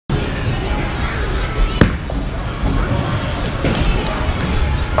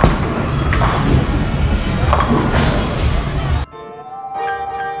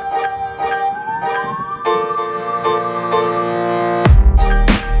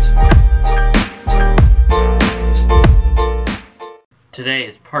today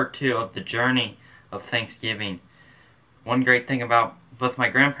is part 2 of the journey of Thanksgiving. One great thing about both my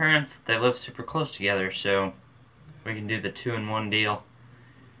grandparents, they live super close together, so we can do the 2-in-1 deal.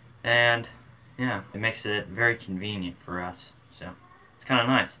 And yeah, it makes it very convenient for us, so it's kind of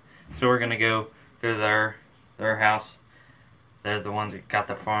nice. So we're gonna go to their house. They're the ones that got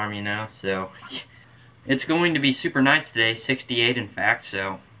the farm, you know, so it's going to be super nice today, 68 in fact,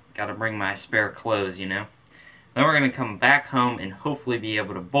 so gotta bring my spare clothes, you know. Then we're gonna come back home and hopefully be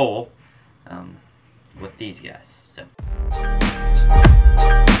able to bowl with these guys. So.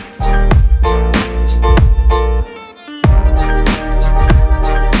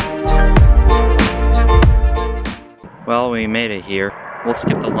 Well, we made it here. We'll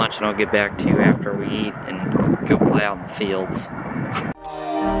skip the lunch and I'll get back to you after we eat and go play out in the fields.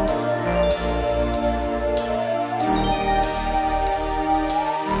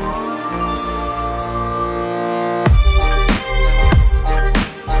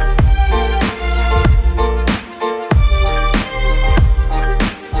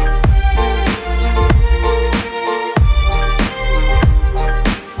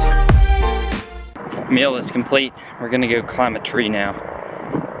 Meal is complete. We're gonna go climb a tree now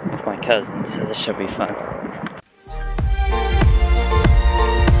with my cousins, so this should be fun.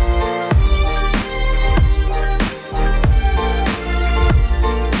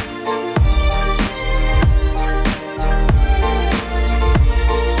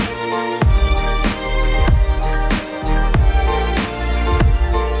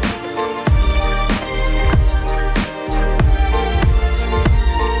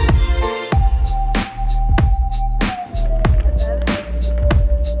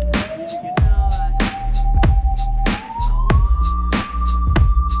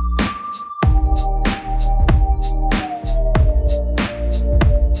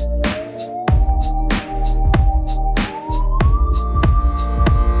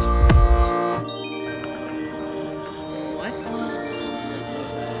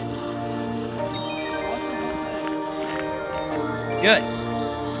 Good.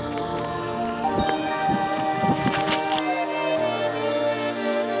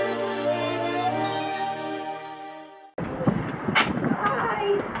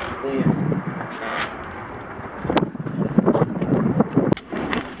 Hi.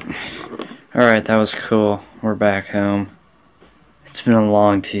 Alright, that was cool. We're back home. It's been a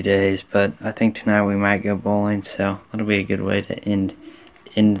long 2 days, but I think tonight we might go bowling, so that'll be a good way to end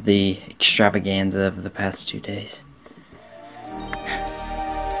the extravaganza of the past 2 days.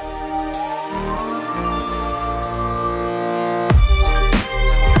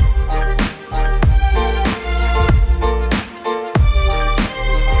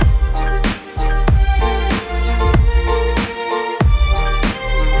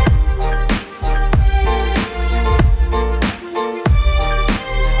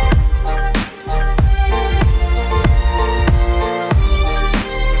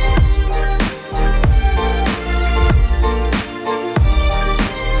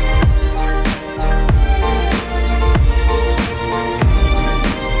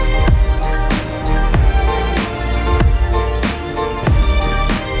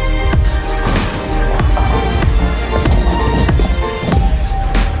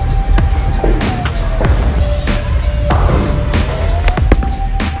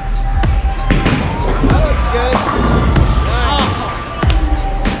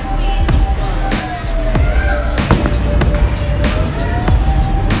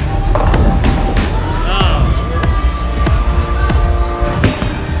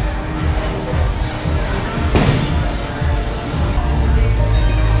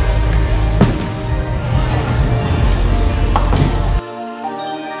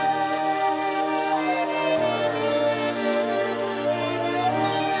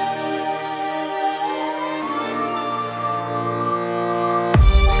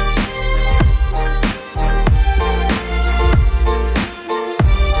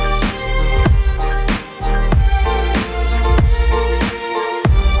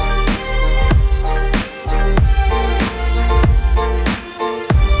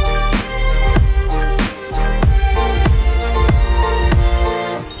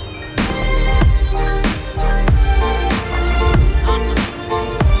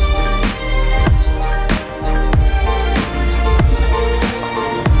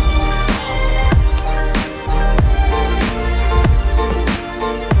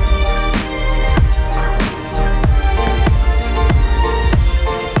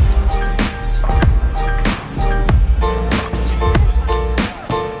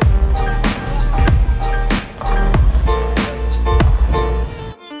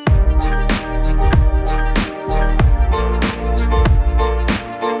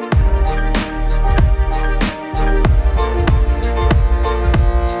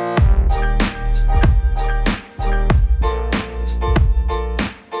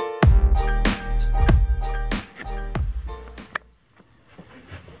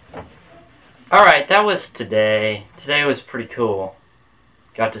 Alright, that was today. Today was pretty cool.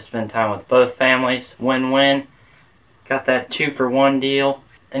 Got to spend time with both families. Win-win. Got that 2-for-1 deal.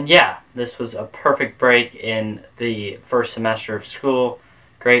 And yeah, this was a perfect break in the first semester of school.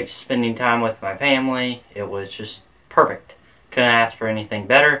 Great spending time with my family. It was just perfect. Couldn't ask for anything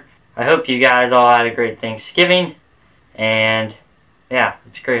better. I hope you guys all had a great Thanksgiving. And yeah,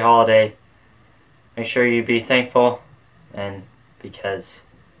 it's a great holiday. Make sure you be thankful. And because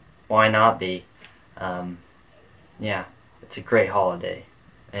why not be? Yeah, it's a great holiday.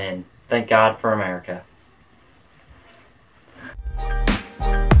 And thank God for America.